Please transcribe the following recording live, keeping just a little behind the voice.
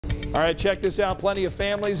All right, check this out. Plenty of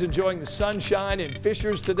families enjoying the sunshine in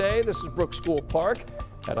Fishers today. This is Brook School Park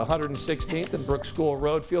at 116th and Brook School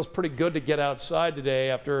Road. Feels pretty good to get outside today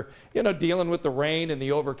after, dealing with the rain and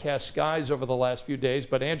the overcast skies over the last few days.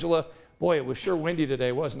 But Angela, boy, it was sure windy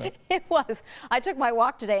today, wasn't it? It was. I took my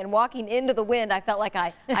walk today, and walking into the wind, I felt like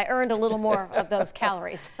I earned a little more of those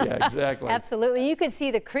calories. Yeah, exactly. Absolutely. You could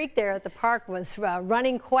see the creek there at the park was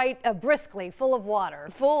running quite briskly, full of water.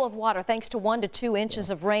 Full of water, thanks to 1 to 2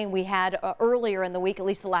 inches of rain we had earlier in the week, at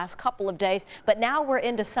least the last couple of days. But now we're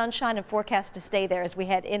into sunshine and forecast to stay there as we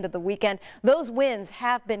head into the weekend. Those winds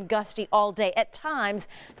have been gusty all day, at times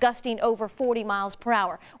gusting over 40 miles per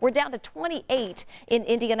hour. We're down to 28 in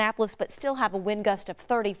Indianapolis, but still have a wind gust of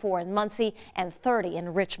 34 in Muncie and 30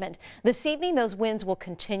 in Richmond. This evening, those winds will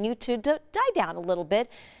continue to die down a little bit.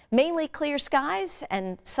 Mainly clear skies,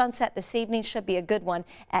 and sunset this evening should be a good one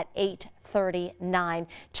at 8:39.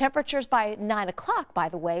 Temperatures by 9 o'clock, by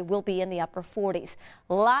the way, will be in the upper 40s.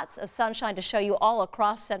 Lots of sunshine to show you all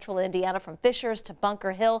across central Indiana, from Fishers to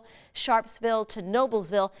Bunker Hill, Sharpsville to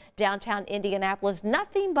Noblesville, downtown Indianapolis.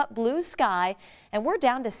 Nothing but blue sky, and we're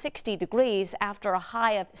down to 60 degrees after a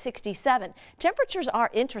high of 67. Temperatures are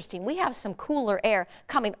interesting. We have some cooler air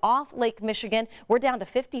coming off Lake Michigan. We're down to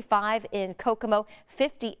 55 in Kokomo,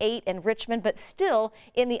 58 in Richmond, but still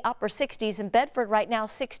in the upper 60s. In Bedford right now,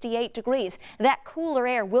 68 degrees. That cooler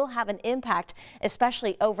air will have an impact,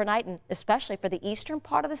 especially overnight, and especially for the eastern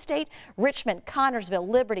part of the state. Richmond, Connorsville,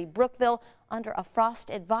 Liberty, Brookville under a frost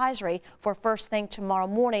advisory for first thing tomorrow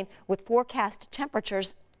morning, with forecast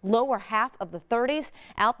temperatures lower half of the 30s.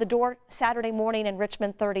 Out the door Saturday morning in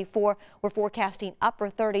Richmond, 34. We're forecasting upper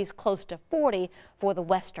 30s, close to 40 for the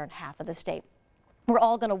western half of the state. We're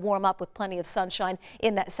all going to warm up with plenty of sunshine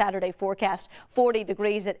in that Saturday forecast. 40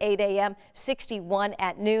 degrees at 8 a.m., 61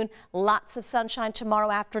 at noon. Lots of sunshine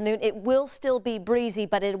tomorrow afternoon. It will still be breezy,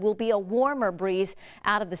 but it will be a warmer breeze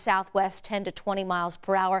out of the southwest, 10 to 20 miles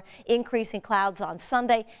per hour. Increasing clouds on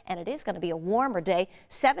Sunday, and it is going to be a warmer day.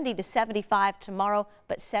 70 to 75 tomorrow,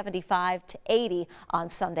 but 75 to 80 on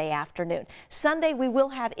Sunday afternoon. Sunday, we will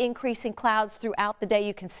have increasing clouds throughout the day.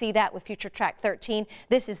 You can see that with Future Track 13.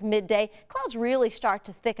 This is midday. Clouds really start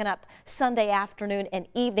to thicken up Sunday afternoon and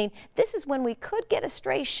evening. This is when we could get a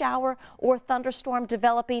stray shower or thunderstorm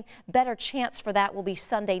developing. Better chance for that will be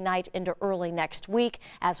Sunday night into early next week.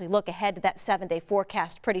 As we look ahead to that 7-day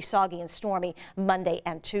forecast, pretty soggy and stormy Monday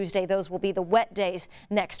and Tuesday. Those will be the wet days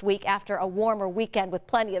next week after a warmer weekend with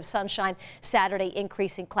plenty of sunshine. Saturday,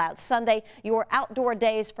 increasing clouds. Sunday, your outdoor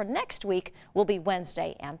days for next week will be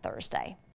Wednesday and Thursday.